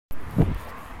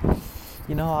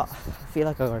You know what? I feel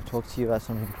like I gotta talk to you about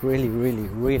something really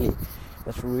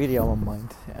that's really on my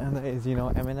mind, and that is,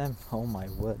 Eminem. Oh my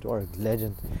word, what a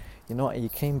legend! You know what? He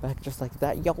came back just like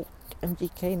that. Yo,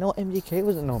 MGK. No, MGK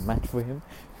wasn't no match for him.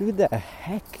 Who the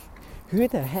heck? Who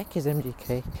the heck is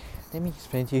MGK? Let me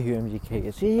explain to you who MGK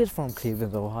is. He is from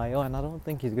Cleveland, Ohio, and I don't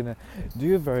think he's gonna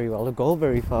do very well or go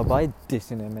very far by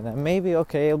dissing Eminem. Maybe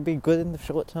okay, it'll be good in the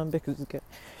short term because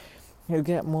he'll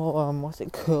get more what's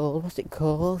it called?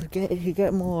 He'll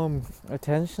get more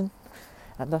attention,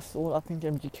 and that's all I think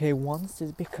MGK wants.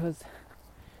 Is because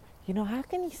how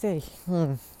can he say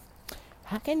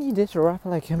how can you diss a rapper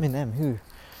like Eminem who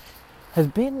has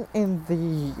been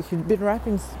he's been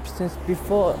rapping since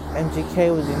before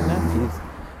MGK was in nappies,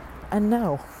 and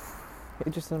now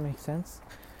it just doesn't make sense.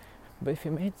 But if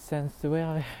it made sense,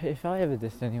 if I ever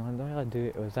dissed anyone, the way I do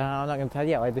it was, I'm not going to tell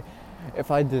you how I do. If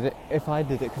I did it,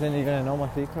 because then you're going to know my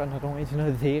secret, and I don't want you to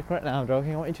know the secret. Now I'm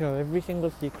joking, I want you to know every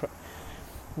single secret.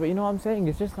 But you know what I'm saying,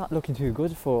 it's just not looking too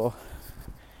good for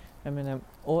Eminem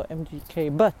or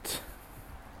MGK. But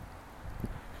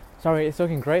sorry, it's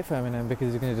looking great for Eminem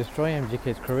because he's going to destroy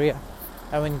MGK's career.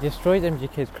 And when he destroys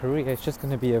MGK's career, it's just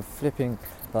going to be a flipping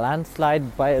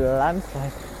landslide by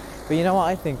landslide. But you know what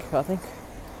I think?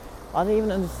 I don't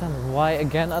even understand why.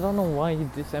 Again, I don't know why he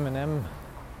dissed Eminem,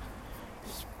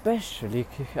 especially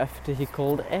after he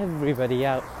called everybody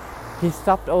out. He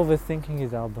stopped overthinking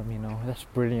his album. That's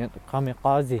brilliant.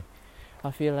 Kamikaze.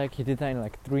 I feel like he did that in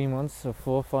like 3 months or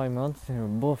 4 or 5 months,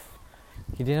 and boof.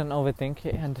 He didn't overthink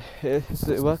it, and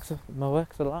it works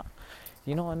a lot.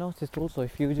 I noticed also,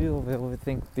 if you do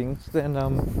overthink things, then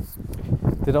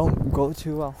they don't go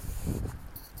too well.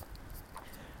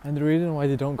 And the reason why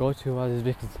they don't go too well is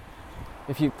because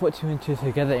if you put 2 and 2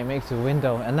 together, it makes a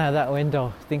window, and now that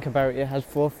window, think about it, has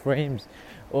 4 frames,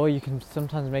 or you can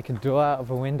sometimes make a door out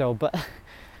of a window. But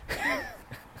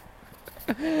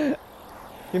you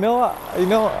know what?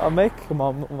 I make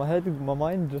my head, my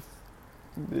mind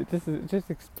just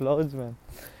explodes, man.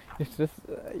 It's just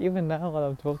even now while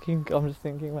I'm talking, I'm just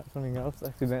thinking about something else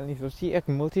accidentally. So see, I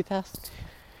can multitask.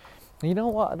 You know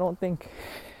what? I don't think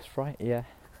it's right. Yeah,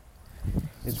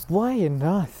 it's why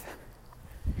not.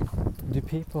 Do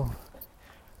people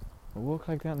walk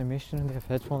like that on a mission and they have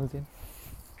headphones in?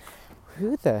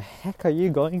 Who the heck are you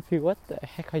going to? What the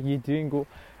heck are you doing?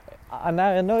 I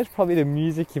know it's probably the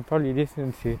music you probably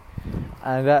listen to,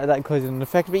 and that causes an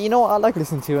effect. But you know what I like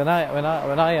listening to when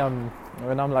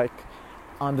I'm like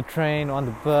on the train or on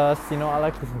the bus. I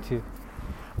like listening to.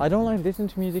 I don't like listening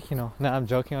to music. No, I'm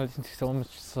joking. I listen to so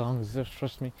much songs. Just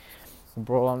trust me,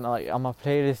 bro. I'm like on my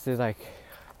playlist is like.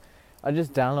 I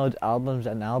just download albums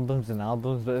and albums and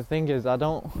albums, but the thing is,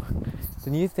 the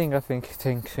new thing I think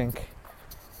to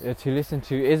listen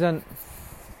to isn't,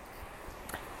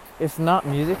 it's not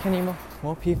music anymore.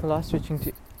 More people are switching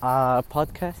to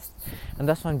podcasts, and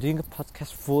that's why I'm doing a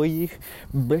podcast for you,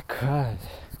 because,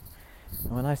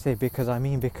 and when I say because, I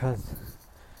mean because.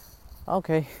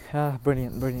 Okay,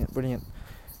 brilliant.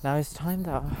 Now it's time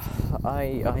that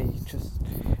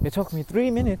it took me 3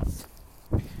 minutes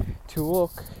to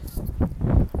walk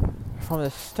from the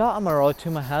start of my road to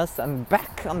my house and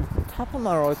back on the top of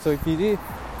my road. So if you do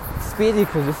speed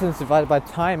equals distance divided by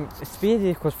time, speed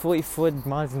equals 44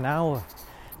 miles an hour.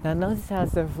 Now notice how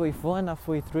it's 44, not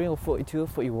 43 or 42 or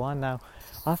 41. Now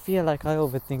I feel like I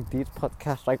overthink these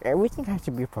podcasts. Like everything has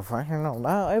to be professional.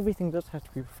 Now everything does have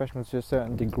to be professional to a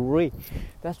certain degree.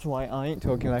 That's why I ain't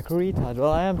talking like a retard.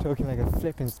 Well, I am talking like a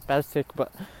flipping spastic,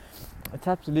 but it's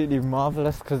absolutely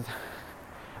marvelous because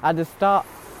at the start,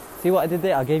 see what I did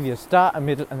there? I gave you a start, a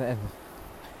middle, and an end.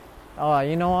 Oh,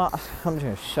 you know what? I'm just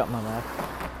gonna shut my mouth.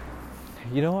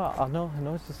 You know what? I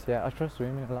noticed. Yeah, I trust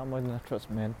women a lot more than I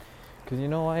trust men. Cause you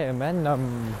know why? Men, I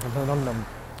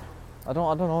don't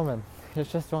know, man.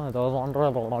 It's just one of those. And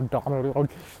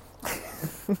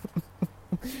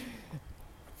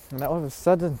now all of a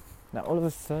sudden,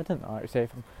 alright,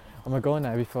 safe. I'm gonna go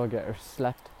now before I get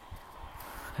slapped.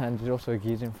 And there's also a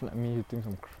geezer in front of me who thinks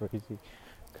I'm crazy.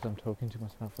 I'm talking to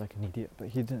myself like an idiot, but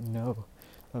he didn't know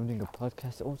I'm doing a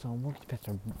podcast. Also, I'm walking past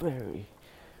a very,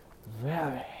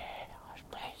 very harsh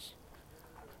place.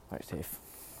 Right, safe.